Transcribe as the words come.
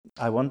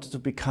I wanted to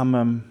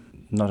become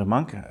not a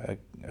monk, a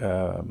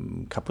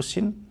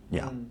Capuchin.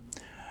 Yeah.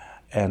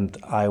 And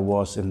I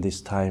was in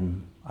this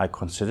time, I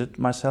considered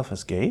myself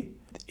as gay.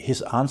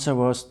 His answer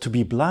was to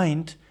be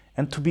blind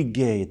and to be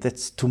gay.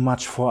 That's too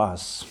much for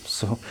us.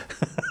 So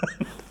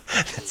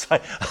that's why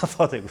I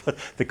thought it was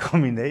the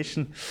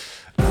combination.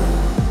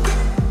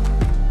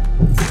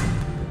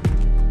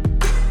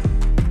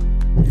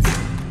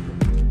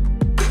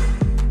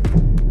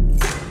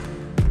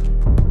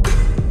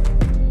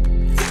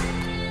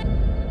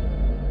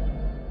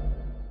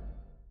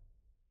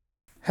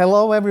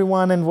 Hello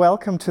everyone and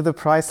welcome to the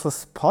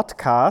Priceless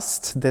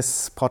Podcast.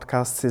 This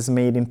podcast is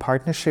made in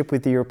partnership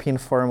with the European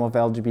Forum of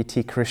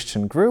LGBT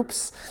Christian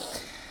Groups.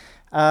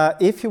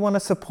 If you want to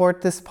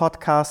support this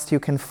podcast, you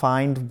can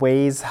find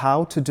ways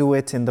how to do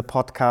it in the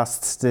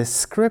podcast's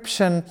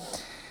description.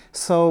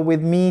 So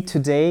with me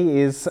today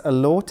is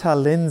Lothar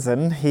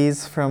Linsen.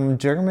 He's from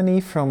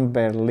Germany, from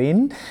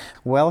Berlin.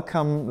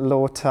 Welcome,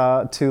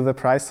 Lothar, to the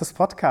Priceless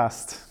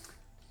Podcast.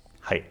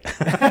 Hi.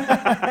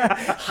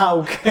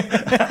 How?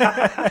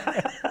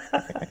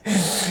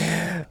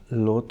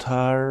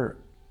 Lothar,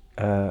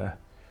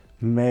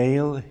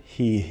 male,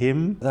 he,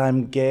 him.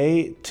 I'm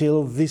gay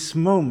till this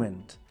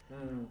moment.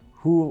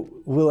 Who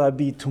will I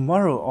be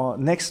tomorrow or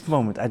next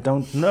moment? I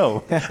don't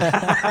know.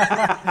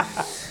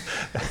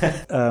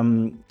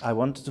 I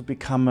wanted to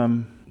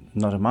become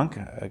not a monk,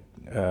 a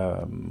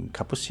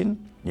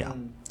Capuchin. Yeah.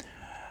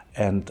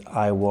 And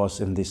I was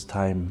in this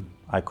time,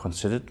 I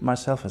considered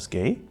myself as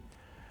gay.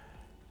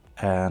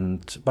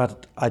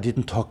 But I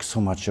didn't talk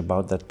so much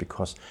about that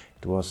because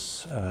it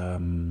was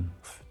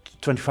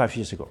 25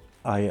 years ago.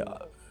 I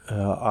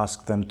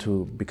asked them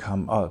to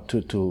become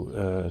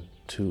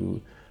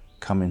to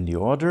come in the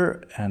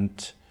order,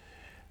 and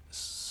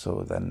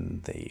so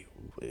then they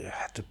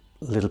had a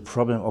little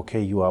problem.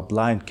 Okay, you are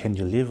blind. Can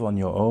you live on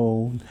your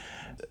own?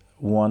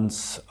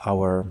 Once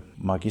our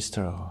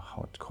magister, or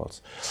how it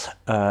calls,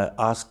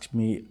 asked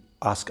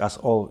us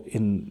all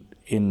in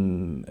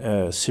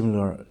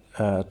similar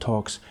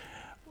talks,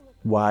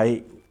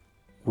 why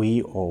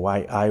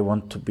I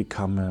want to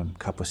become a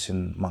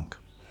Capuchin monk.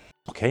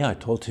 Okay, I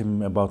told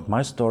him about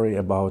my story,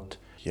 about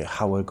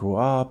how I grew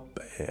up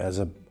as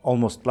an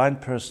almost blind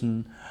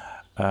person.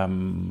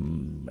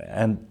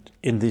 And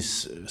in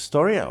this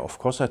story, of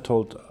course, I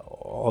told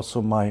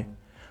also my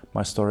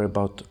story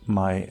about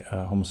my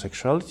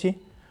homosexuality.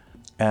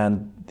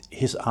 And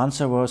his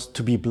answer was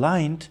to be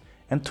blind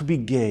and to be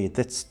gay.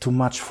 That's too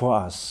much for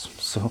us.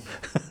 So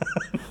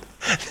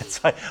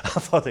that's why I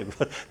thought it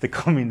was the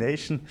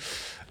combination.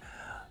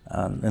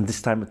 And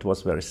this time it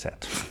was very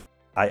sad.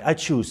 I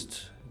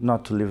chose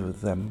not to live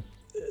with them.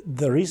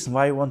 The reason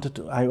why I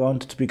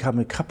wanted to become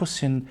a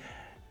Capuchin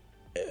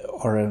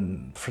or a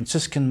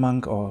Franciscan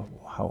monk, or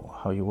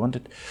how you want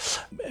it,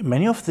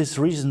 many of these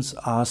reasons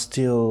are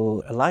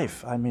still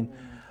alive. I mean,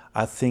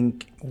 I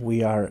think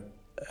we are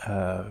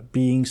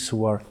beings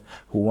who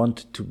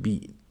want to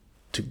be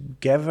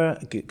together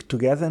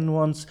in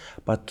once,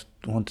 but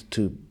want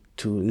to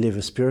live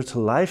a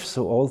spiritual life.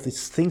 So all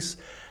these things,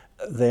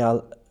 they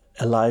are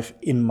alive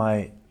in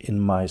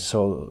my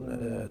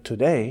soul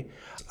today.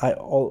 I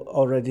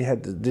already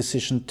had the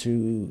decision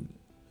to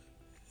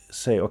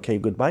say, okay,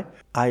 goodbye.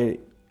 I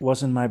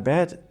was in my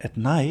bed at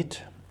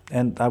night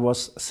and I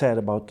was sad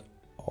about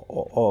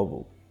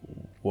all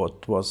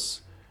what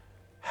was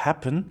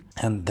happened.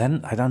 And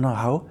then, I don't know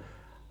how,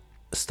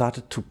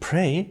 started to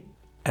pray.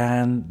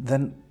 And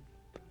then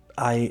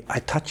I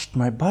touched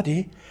my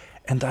body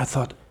and I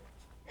thought,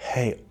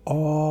 hey,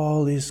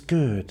 all is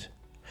good.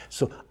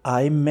 So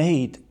I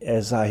made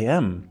as I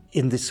am.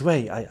 In this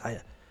way,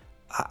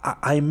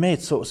 I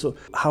made. So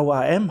how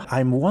I am,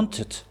 I'm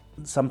wanted.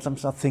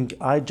 Sometimes I think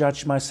I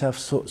judge myself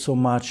so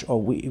much,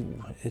 or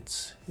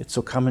it's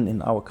so common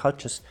in our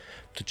cultures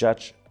to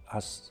judge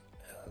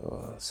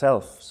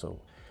ourselves. So,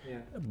 yeah.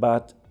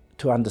 But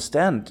to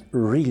understand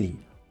really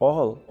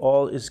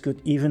all is good.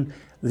 Even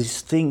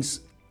these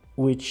things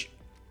which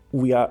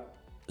we are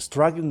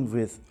struggling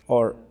with,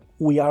 or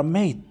we are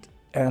made,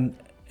 and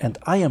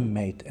I am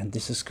made, and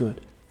this is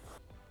good.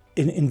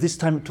 In this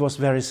time it was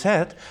very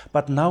sad,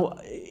 but now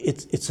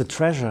it's a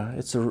treasure.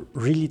 It's a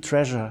really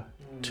treasure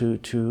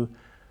to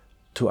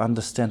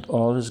understand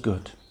all is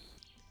good.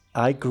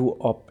 I grew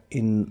up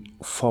in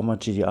former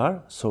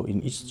GDR, so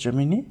in East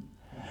Germany,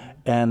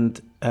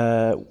 and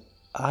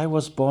I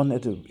was born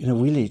in a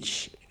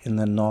village in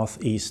the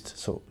northeast,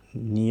 so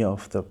near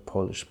of the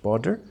Polish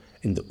border,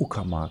 in the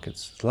Uckermark.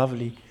 It's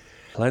lovely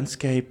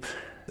landscape.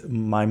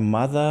 My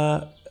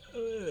mother,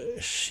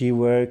 she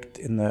worked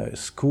in a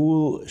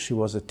school. She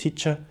was a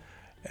teacher,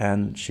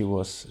 and she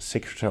was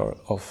secretary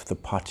of the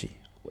party.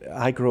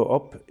 I grew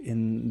up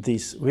in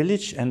this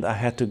village, and I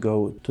had to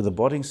go to the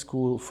boarding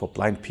school for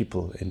blind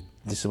people, and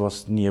this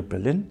was near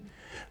Berlin.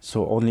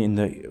 So only in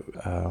the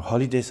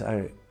holidays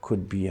I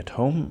could be at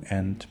home,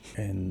 and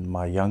in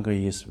my younger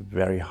years,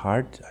 very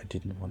hard. I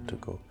didn't want to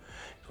go.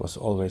 It was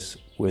always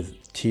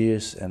with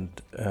tears and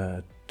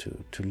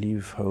to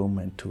leave home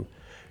and to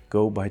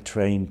go by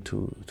train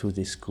to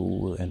this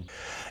school, and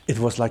it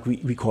was like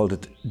we called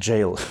it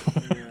jail,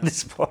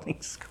 this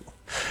boarding school.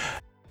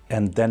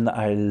 And then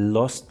I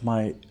lost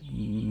my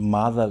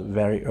mother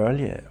very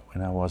early,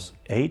 when I was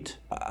 8.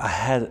 I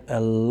had a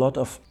lot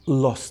of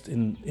lost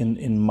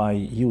in my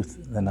youth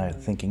than I'm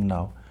thinking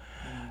now.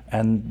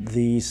 And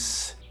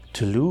these,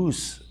 to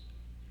lose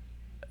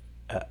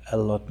a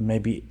lot,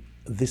 maybe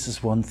this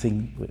is one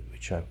thing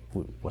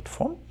what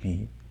formed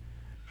me.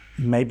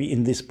 Maybe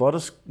in this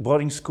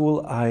boarding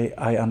school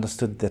I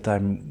understood that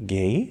I'm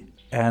gay,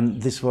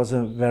 and this was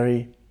a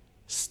very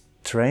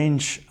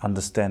strange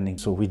understanding.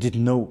 So we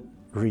didn't know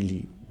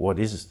really what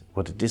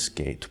it is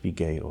gay, to be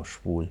gay or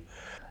schwul.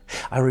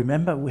 I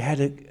remember we had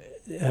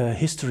a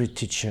history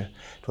teacher.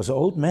 It was an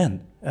old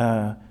man,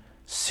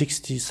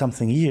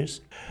 60-something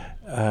years,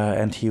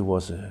 and he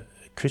was a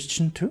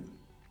Christian too.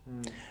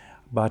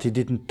 But he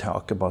didn't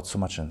talk about so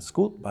much in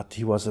school, but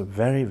he was a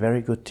very, very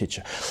good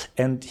teacher.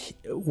 And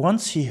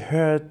once he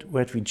heard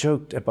what we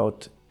joked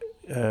about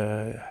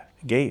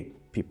gay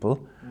people,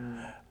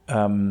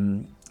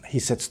 he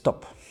said,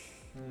 "Stop."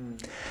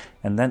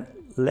 And then,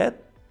 let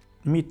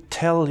me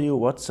tell you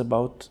what's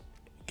about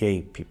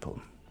gay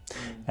people.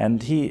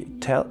 And he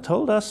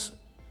told us,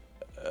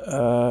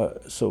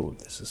 so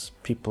this is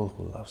people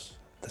who love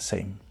the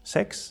same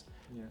sex,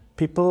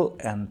 people,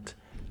 and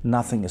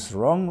nothing is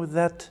wrong with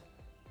that.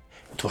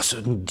 It was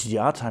in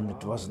DDR time,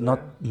 it was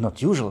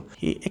not usual.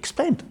 He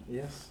explained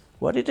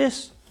what it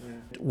is.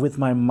 With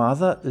my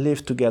mother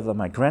lived together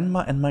my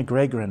grandma and my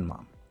great-grandma.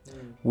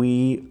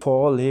 We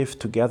 4 lived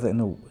together in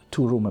a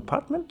 2-room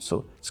apartment,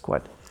 so it's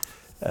quite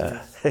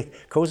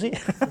cozy.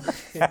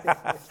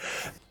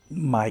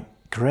 My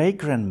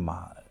great-grandma,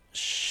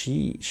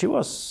 she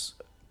was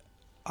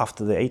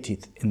after the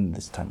 80th in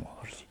this time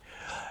already.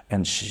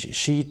 And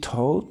she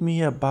told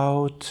me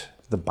about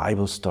the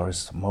Bible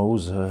stories,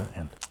 Moses,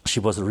 and she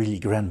was a really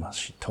grandma.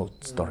 She told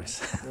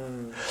stories.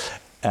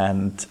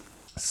 And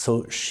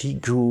so she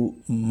grew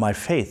my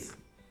faith.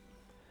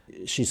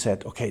 She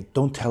said, "Okay,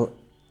 don't tell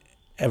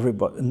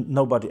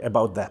nobody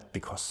about that,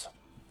 because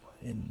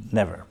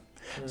never."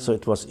 So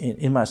it was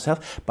in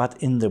myself. But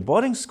in the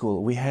boarding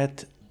school, we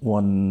had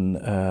one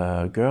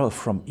girl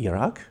from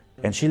Iraq,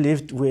 and she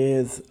lived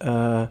with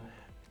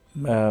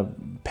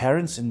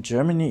parents in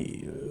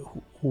Germany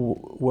who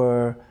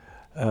were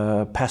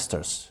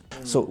pastors.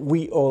 So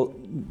we all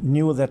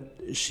knew that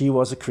she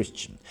was a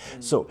Christian.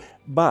 So,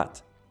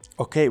 but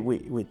okay,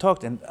 we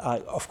talked, and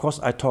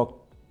I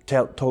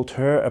told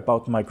her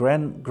about my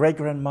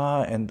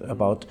great-grandma and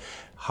about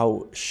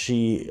how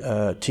she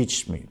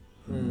taught me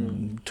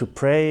to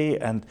pray,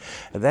 and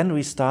then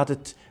we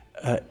started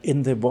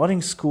in the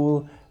boarding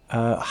school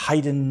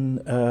hidden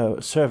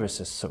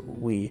services. So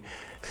we,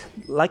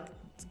 like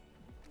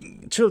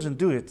children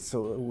do it.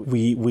 So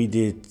we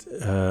did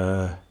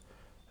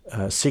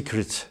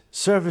secret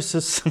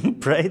services,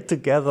 prayed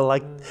together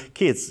like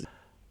kids.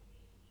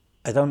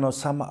 I don't know,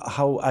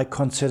 somehow I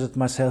considered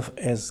myself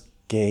as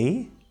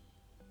gay.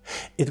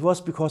 It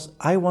was because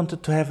I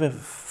wanted to have a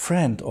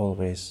friend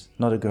always,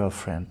 not a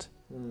girlfriend.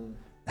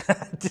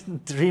 I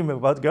didn't dream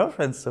about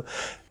girlfriends.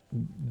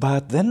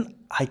 But then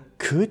I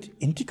could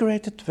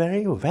integrate it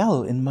very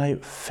well in my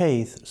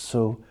faith.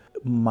 So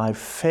my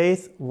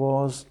faith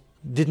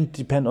didn't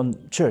depend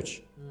on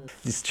church.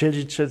 This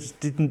church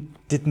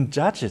didn't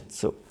judge it.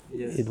 So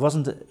it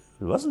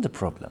wasn't a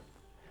problem.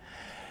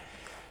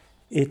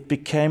 It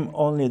became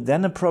only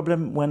then a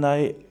problem when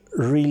I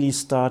really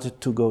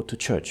started to go to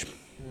church.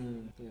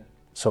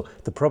 So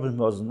the problem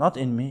was not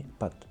in me,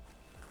 but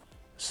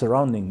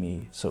surrounding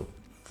me. So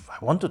I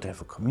wanted to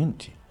have a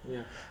community.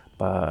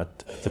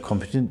 But the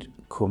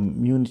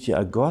community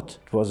I got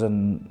was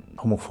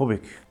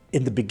homophobic.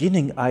 In the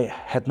beginning, I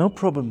had no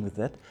problem with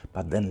that,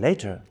 but then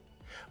later,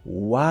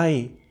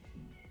 why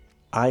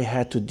I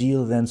had to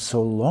deal then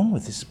so long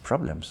with these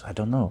problems, I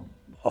don't know.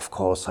 Of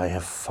course, I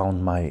have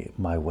found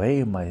my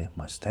way,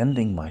 my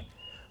standing, my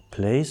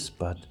place,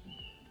 but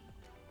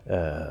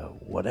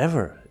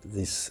whatever.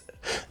 This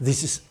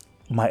is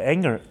my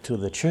anger to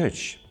the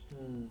church,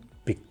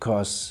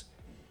 because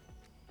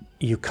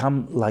you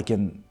come like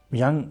a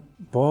young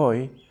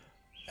boy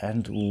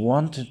and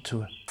wanted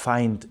to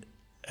find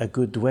a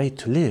good way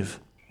to live,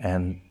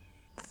 and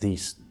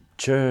this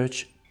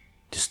church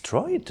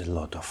destroyed a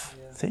lot of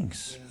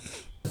things.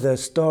 The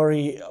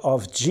story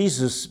of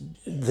Jesus,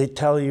 they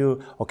tell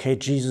you, okay,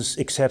 Jesus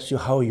accepts you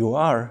how you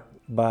are,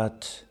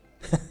 but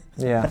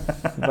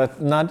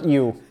but not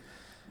you.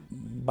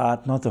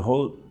 But not the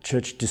whole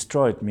church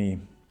destroyed me.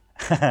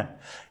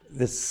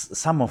 There's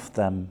some of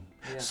them.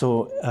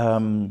 So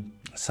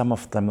some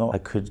of them, I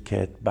could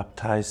get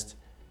baptized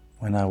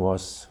when I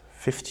was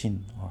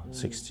 15 or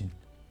 16.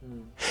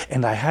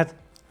 And I had,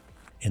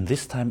 in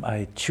this time,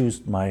 I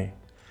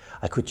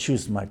could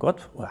choose my God.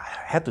 Well,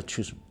 I had to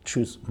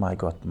choose my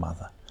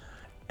godmother.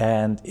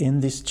 And in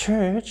this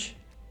church,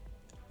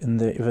 in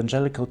the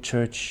evangelical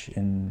church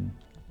in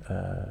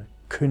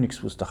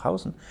Königs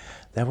Wusterhausen,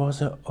 there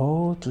was an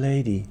old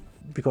lady,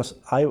 because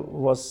I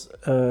was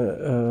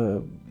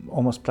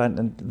almost blind,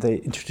 and they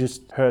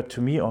introduced her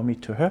to me or me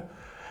to her,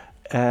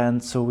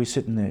 and so we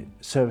sit in a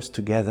service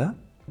together.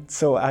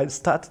 So I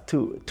started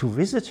to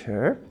visit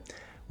her.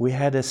 We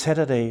had a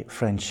Saturday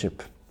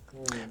friendship.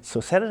 So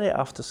Saturday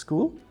after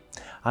school,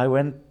 I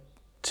went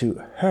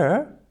to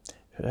her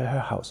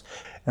house,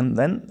 and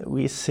then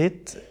we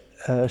sit.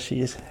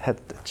 She had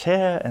a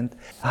chair, and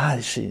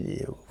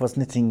she was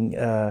knitting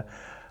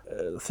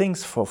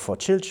things for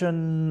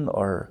children,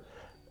 or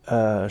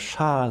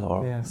shawl,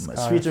 or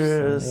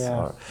sweaters,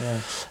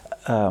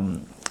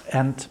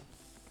 and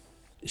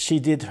she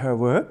did her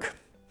work.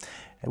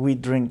 We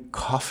drink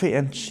coffee,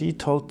 and she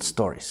told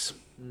stories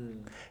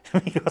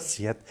because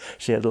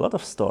she had a lot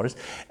of stories,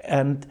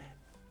 and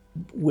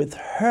with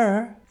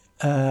her,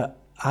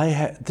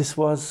 this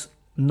was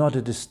not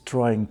a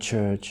destroying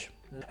church.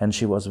 And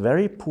she was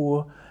very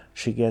poor.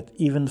 She get,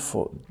 even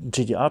for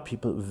GDR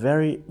people,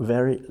 very,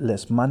 very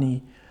less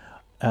money.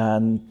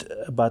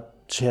 But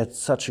she had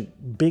such a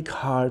big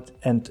heart,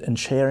 and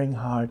sharing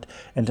heart,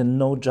 and a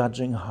no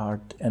judging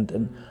heart, and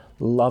a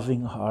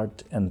loving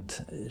heart.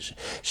 And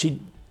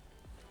she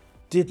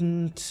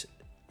didn't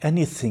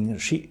anything.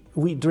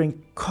 We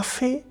drink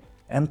coffee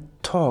and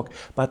talk,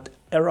 but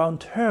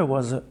around her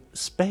was a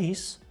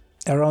space.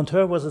 Around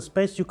her was a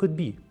space you could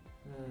be.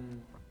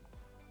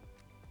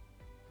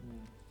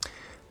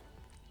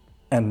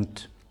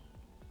 And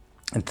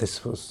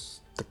this was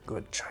the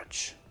good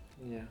church.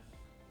 Yeah.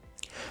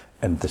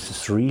 And this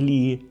is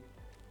really,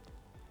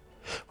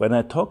 when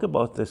I talk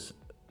about this,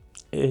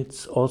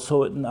 it's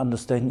also an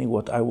understanding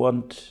what I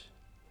want,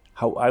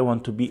 how I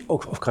want to be.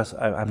 Of course,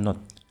 I'm not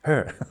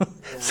her,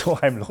 so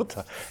I'm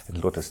Lothar,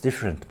 and Lothar is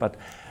different. But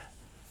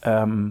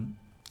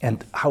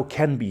and how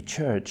can be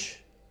church?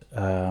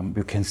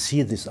 You can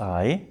see this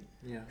eye,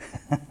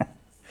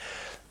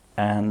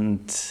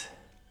 and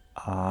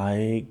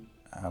I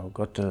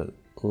got a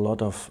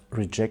lot of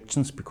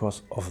rejections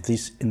because of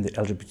this in the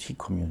LGBT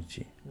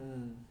community.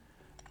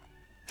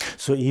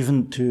 So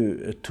even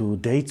to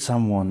date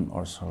someone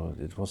or so,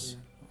 it was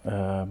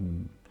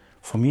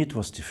for me it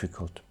was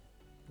difficult.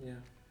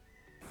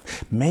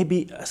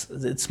 Maybe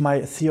it's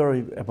my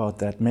theory about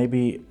that.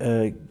 Maybe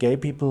gay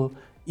people,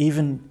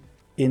 even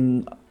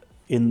in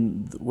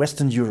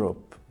Western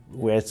Europe,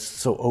 where it's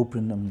so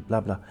open and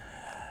blah blah,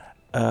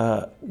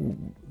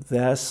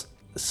 there's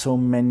so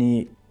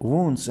many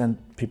wounds and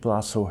people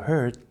are so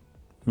hurt.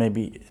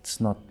 Maybe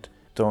it's not,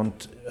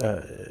 don't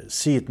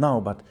see it now,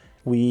 but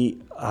we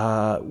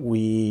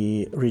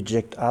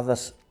reject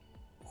others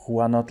who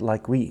are not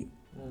like we.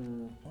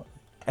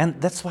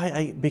 And that's why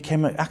I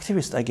became an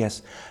activist, I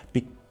guess.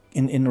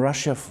 In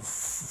Russia,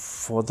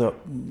 for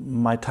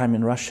my time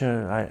in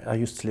Russia, I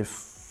used to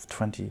live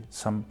 20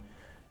 some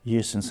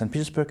years in St.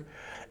 Petersburg,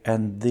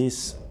 and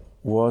this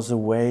was a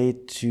way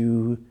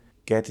to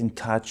get in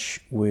touch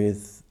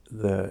with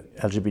the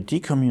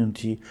LGBT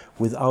community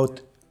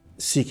without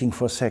seeking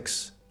for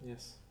sex.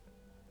 Yes.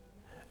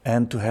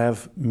 And to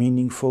have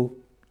meaningful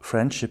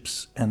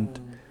friendships and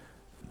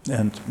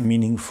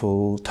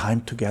meaningful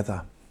time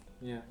together.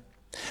 Yeah.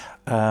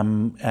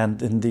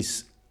 And in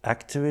these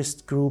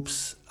activist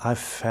groups, I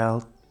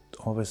felt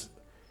always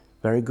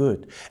very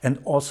good. And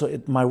also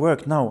at my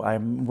work now,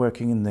 I'm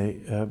working in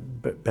the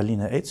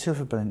Berliner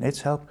AIDS-Hilfe, Berlin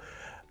AIDS Help.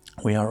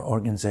 We are an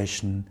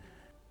organization,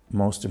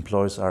 most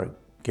employees are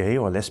gay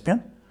or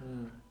lesbian.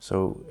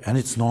 So, and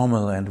it's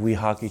normal, and we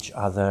hug each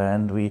other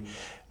and we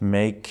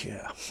make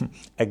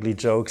ugly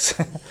jokes.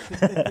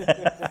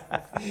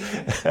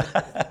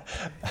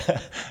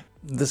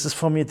 This is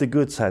for me the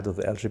good side of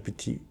the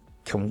LGBT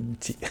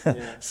community.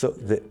 So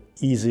the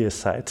easier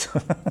side.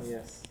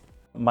 Yes.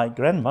 My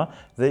grandma,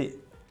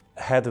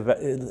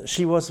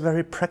 she was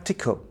very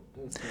practical,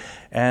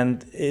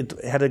 and it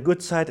had a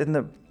good side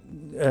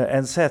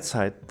and sad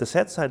side. The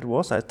sad side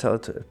was, I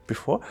told it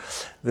before,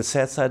 the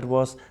sad side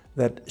was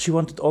that she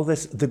wanted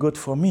always the good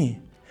for me,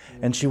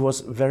 and she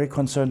was very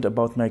concerned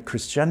about my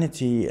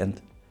Christianity.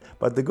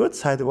 But the good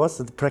side was,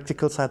 the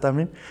practical side, I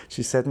mean,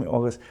 she said me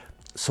always,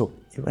 so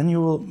when you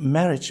will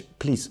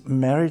please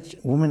marry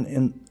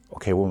woman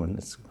woman,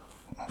 it's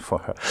for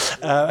her.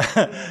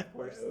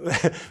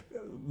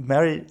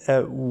 Marry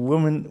a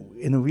woman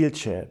in a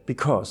wheelchair,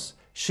 because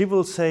she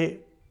will say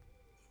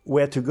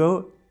where to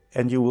go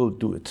and you will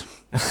do it.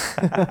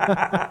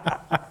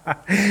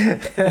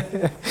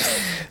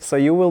 So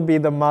you will be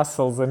the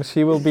muscles and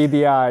she will be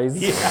the eyes.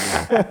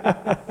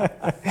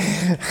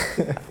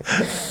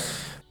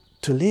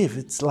 To live,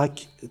 it's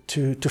like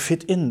to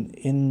fit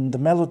in the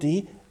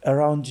melody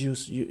around you,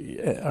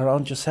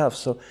 around yourself.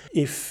 So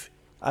if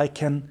I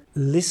can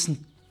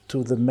listen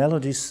to the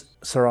melodies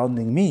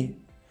surrounding me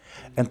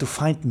and to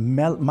find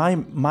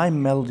my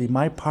melody,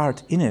 my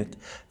part in it,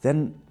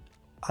 then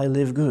I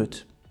live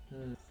good.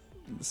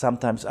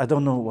 Sometimes I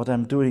don't know what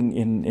I'm doing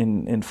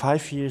in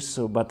 5 years,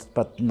 so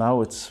but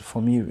now it's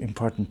for me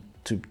important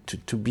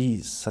to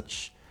be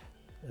such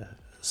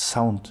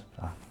sound.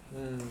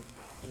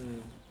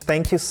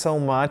 Thank you so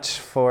much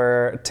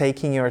for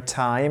taking your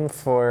time,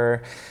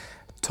 for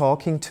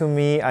talking to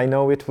me. I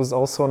know it was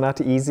also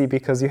not easy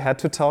because you had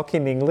to talk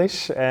in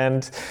English,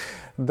 and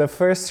the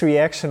first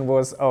reaction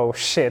was, oh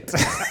shit.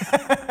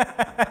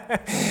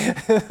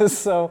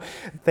 So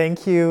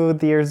thank you,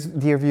 dear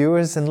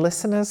viewers and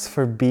listeners,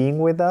 for being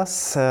with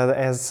us.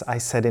 As I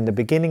said in the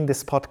beginning,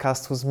 this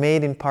podcast was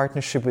made in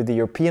partnership with the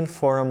European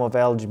Forum of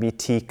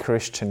LGBT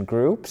Christian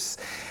Groups.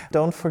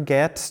 Don't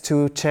forget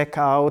to check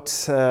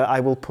out, I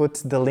will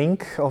put the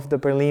link of the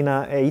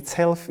Berliner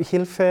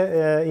AIDS-Hilfe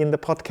in the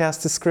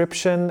podcast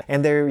description,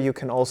 and there you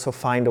can also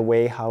find a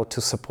way how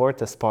to support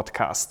this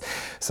podcast.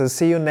 So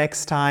see you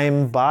next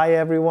time. Bye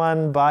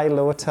everyone. Bye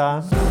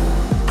Lothar.